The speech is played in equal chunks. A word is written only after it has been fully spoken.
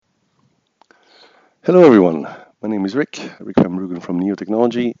Hello, everyone. My name is Rick van Bruggen from Neo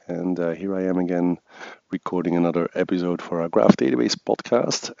Technology, and here I am again recording another episode for our Graph Database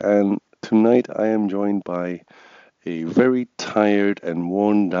podcast. And tonight I am joined by a very tired and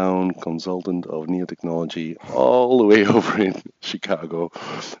worn down consultant of Neo Technology all the way over in Chicago,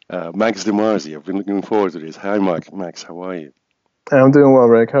 Max DeMarzi. I've been looking forward to this. Hi, Max. How are you? I'm doing well,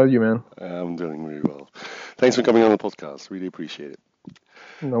 Rick. How are you, man? I'm doing really well. Thanks for coming on the podcast. Really appreciate it.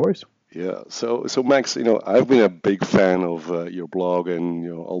 No worries. Yeah, so Max, I've been a big fan of your blog and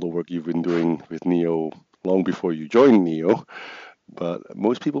all the work you've been doing with Neo long before you joined Neo, but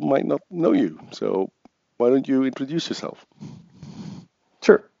most people might not know you. So why don't you introduce yourself?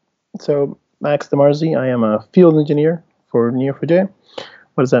 Sure. So, Max DeMarzi, I am a field engineer for Neo4j.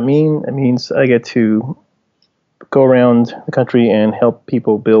 What does that mean? It means I get to go around the country and help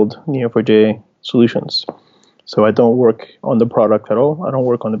people build Neo4j solutions. So I don't work on the product at all. I don't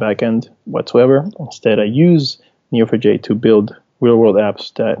work on the back end whatsoever. Instead, I use Neo4j to build real-world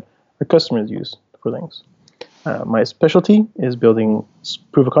apps that our customers use for things. My specialty is building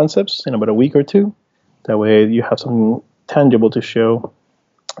proof of concepts in about a week or two. That way, you have something tangible to show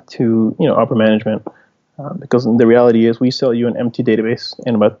to upper management. Because the reality is, we sell you an empty database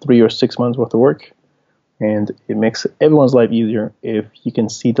in about 3 or 6 months worth of work, and it makes everyone's life easier if you can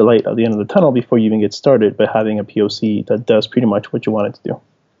see the light at the end of the tunnel before you even get started by having a POC that does pretty much what you want it to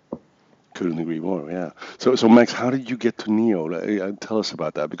do. Couldn't agree more. Yeah. So Max, how did you get to Neo? Tell us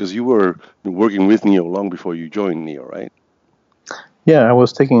about that because you were working with Neo long before you joined Neo, right? Yeah, I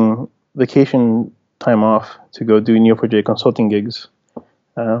was taking vacation time off to go do Neo4j consulting gigs.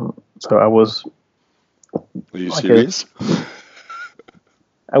 So I was Are you like a, serious?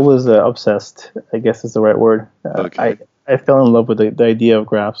 I was obsessed, I guess is the right word. Okay. I fell in love with the idea of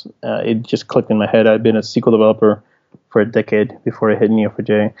graphs. It just clicked in my head. I'd been a SQL developer for a decade before I hit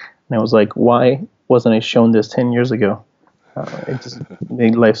Neo4j. And I was like, why wasn't I shown this 10 years ago? It just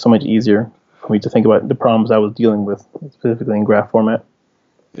made life so much easier for me to think about the problems I was dealing with, specifically in graph format.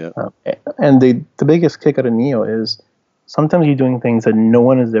 Yeah. And the biggest kick out of Neo is sometimes you're doing things that no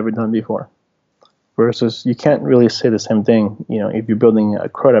one has ever done before. Versus you can't really say the same thing. If you're building a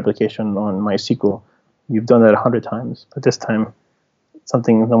CRUD application on MySQL, you've done that 100 times. But this time,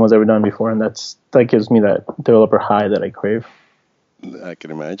 something no one's ever done before, and that gives me that developer high that I crave. I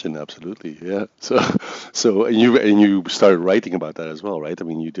can imagine, absolutely, yeah. So and you started writing about that as well, right? I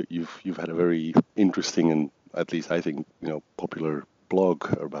mean, you've had a very interesting and at least I think popular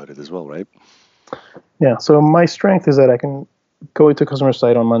blog about it as well, right? Yeah. So my strength is that I can go to customer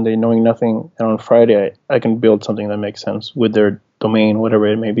site on Monday knowing nothing, and on Friday I can build something that makes sense with their domain, whatever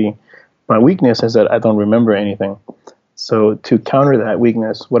it may be. My weakness is that I don't remember anything. So to counter that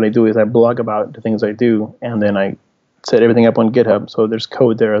weakness, what I do is I blog about the things I do, and then I set everything up on GitHub, so there's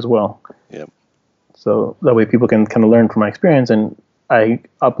code there as well. Yeah. So that way people can kind of learn from my experience, and I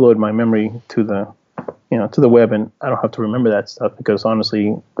upload my memory to the web, and I don't have to remember that stuff because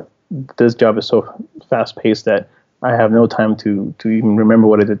honestly, this job is so fast paced that I have no time to even remember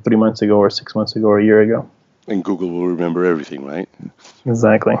what I did 3 months ago or 6 months ago or a year ago. And Google will remember everything, right?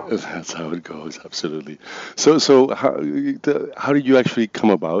 Exactly. That's how it goes, absolutely. So how did you actually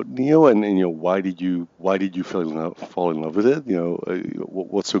come about Neo, and why did you fall in love with it?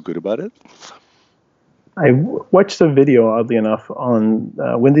 What's so good about it? I watched a video, oddly enough, on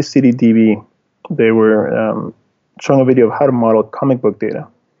Windows CDDB. They were showing a video of how to model comic book data.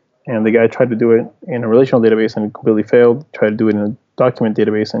 And the guy tried to do it in a relational database and it completely failed. Tried to do it in a document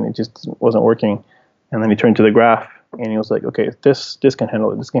database and it just wasn't working. And then he turned to the graph and he was like, okay, this can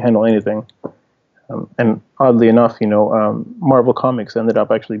handle it. This can handle anything. And oddly enough, Marvel Comics ended up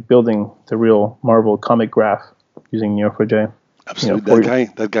actually building the real Marvel comic graph using Neo4j. Absolutely.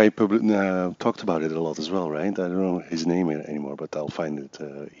 That guy talked about it a lot as well, right? I don't know his name anymore, but I'll find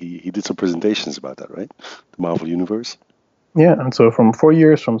it. He did some presentations about that, right? The Marvel Universe. Yeah, and so from 4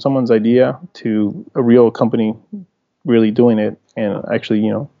 years from someone's idea to a real company really doing it and actually,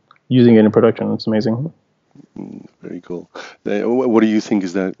 using it in production, it's amazing. Very cool. What do you think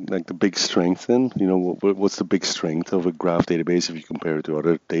is that like the big strength then? What's the big strength of a graph database if you compare it to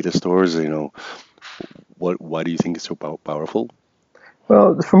other data stores? Why do you think it's so powerful?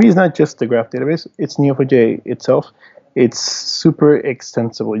 Well, for me, it's not just the graph database. It's Neo4j itself. It's super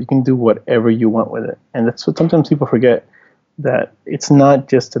extensible. You can do whatever you want with it. And that's what sometimes people forget, that it's not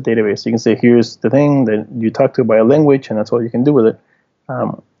just a database. You can say, here's the thing that you talk to by a language, and that's all you can do with it.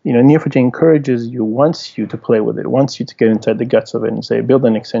 Neo4j encourages you, wants you to play with it, wants you to get inside the guts of it and say, build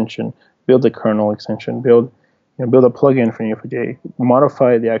an extension, build a kernel extension, build a plugin for Neo4j,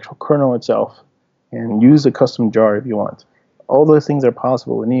 modify the actual kernel itself, and use a custom jar if you want. All those things are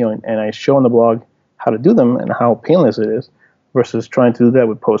possible with Neo, and I show on the blog how to do them and how painless it is, versus trying to do that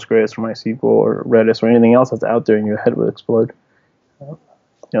with Postgres or MySQL or Redis or anything else that's out there, and your head will explode. So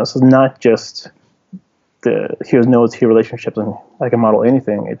it's not just here's nodes, here relationships, and I can model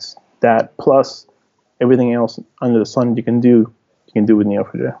anything. It's that plus everything else under the sun you can do with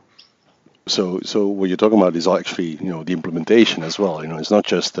Neo4j. So what you're talking about is actually, the implementation as well. It's not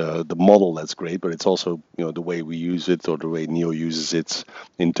just the model that's great, but it's also, the way we use it or the way Neo uses it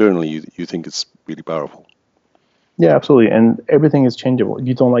internally. You think it's really powerful. Yeah, absolutely. And everything is changeable. If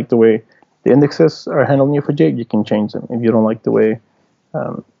you don't like the way the indexes are handled in Neo4j, you can change them. If you don't like the way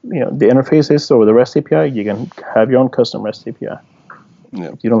the interface is or the REST API, you can have your own custom REST API.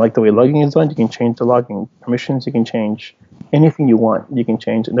 Yeah. If you don't like the way logging is done, you can change the logging permissions. You can change anything you want. You can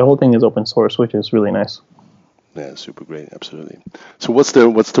change. The whole thing is open source, which is really nice. Yeah, super great, absolutely. So what's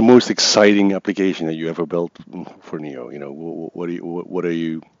the most exciting application that you ever built for Neo? What are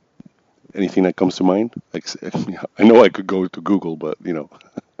you? Anything that comes to mind? I know I could go to Google, but can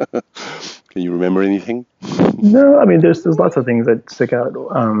you remember anything? No, I mean there's lots of things that stick out.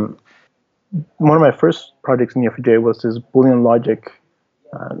 One of my first projects in Neo4j was this Boolean logic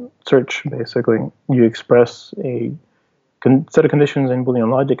search. Basically, you express a set of conditions in Boolean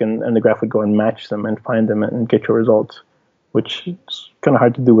logic, and the graph would go and match them and find them and get your results, which is kind of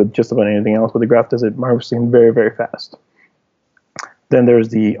hard to do with just about anything else, but the graph does it marvelously and very, very fast. Then there's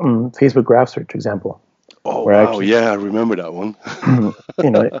the Facebook graph search example. Oh, wow. I remember that one.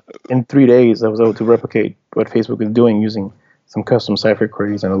 In 3 days, I was able to replicate what Facebook was doing using some custom Cypher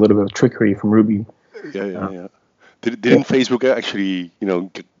queries and a little bit of trickery from Ruby. Yeah. Didn't Facebook actually,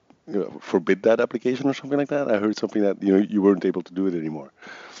 forbid that application or something like that? I heard something that, you weren't able to do it anymore.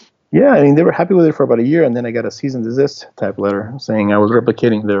 Yeah, I mean, they were happy with it for about a year, and then I got a cease and desist type letter saying I was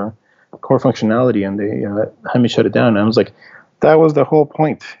replicating their core functionality, and they had me shut it down. And I was like, that was the whole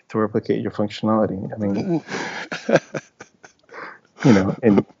point, to replicate your functionality. I mean,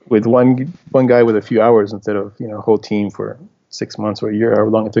 and with one guy with a few hours instead of a whole team for 6 months or a year, however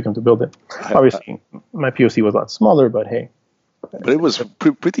long it took him to build it. Obviously, my POC was a lot smaller, but hey. But it was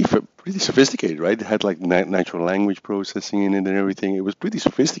pretty sophisticated, right? It had like natural language processing in it and everything. It was pretty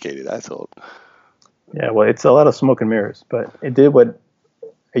sophisticated, I thought. Yeah, well, it's a lot of smoke and mirrors, but it did what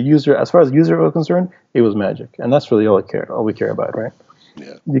a user, as far as user was concerned, it was magic, and that's really all we care about, right?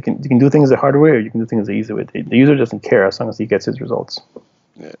 Yeah. You can do things the hard way, or you can do things the easy way. The user doesn't care as long as he gets his results.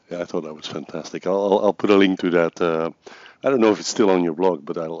 Yeah, I thought that was fantastic. I'll put a link to that. I don't know if it's still on your blog,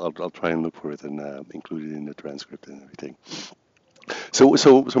 but I'll try and look for it and include it in the transcript and everything.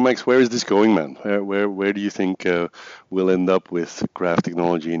 So Max, where is this going, man? Where do you think we'll end up with graph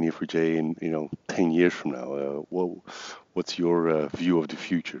technology in Neo4j in 10 years from now? What's your view of the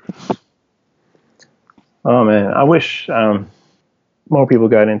future? Oh man, I wish more people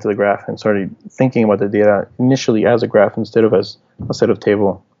got into the graph and started thinking about the data initially as a graph instead of as a set of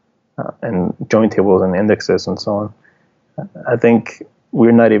table and join tables and indexes and so on. I think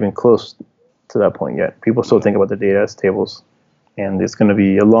we're not even close to that point yet. People still think about the data as tables, and it's going to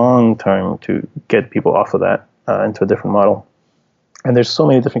be a long time to get people off of that into a different model. And there's so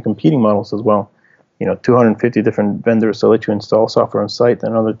many different competing models as well. 250 different vendors to let you install software on site,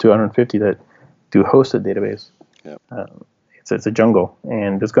 and another 250 that do host a database. Yep. It's a jungle,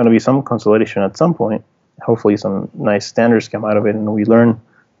 and there's going to be some consolidation at some point. Hopefully, some nice standards come out of it, and we learn,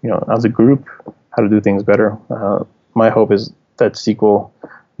 as a group, how to do things better. My hope is that SQL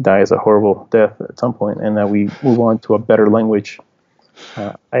dies a horrible death at some point, and that we move on to a better language.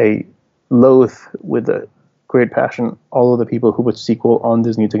 I loathe with a great passion all of the people who put SQL on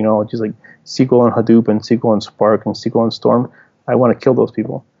these new technologies, like SQL on Hadoop and SQL on Spark and SQL on Storm. I want to kill those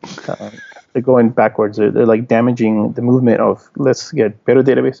people. They're going backwards. They're like damaging the movement of let's get better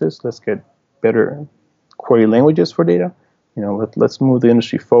databases, let's get better query languages for data. Let's move the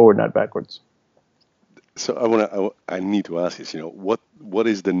industry forward, not backwards. So I need to ask this. What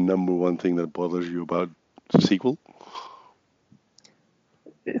is the number one thing that bothers you about SQL?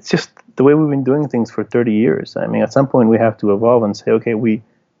 It's just the way we've been doing things for 30 years. I mean, at some point we have to evolve and say, okay, we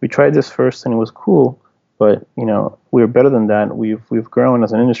tried this first and it was cool, but we're better than that. We've grown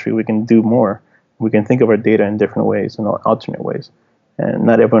as an industry. We can do more. We can think of our data in different ways and alternate ways, and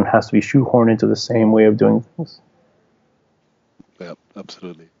not everyone has to be shoehorned into the same way of doing things. Yeah,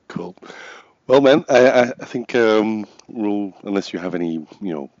 absolutely. Cool. Well, man, I think we'll, unless you have any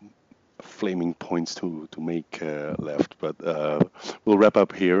flaming points to make left, but we'll wrap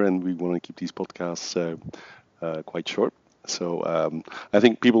up here, and we want to keep these podcasts quite short. So I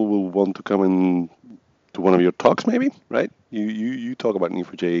think people will want to come in to one of your talks, maybe, right? You talk about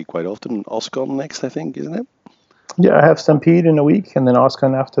Neo4j quite often. OSCON next, I think, isn't it? Yeah, I have Stampede in a week, and then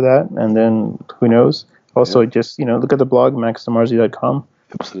OSCON after that, and then who knows. Also, Yeah, just look at the blog maxdemarzi.com and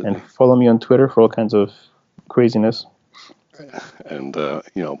absolutely. follow me on Twitter for all kinds of craziness. And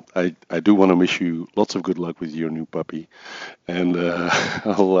I do want to wish you lots of good luck with your new puppy. And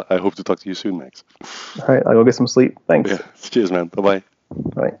I hope to talk to you soon, Max. All right, I'll go get some sleep. Thanks. Yeah, cheers, man. Bye bye.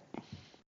 Bye.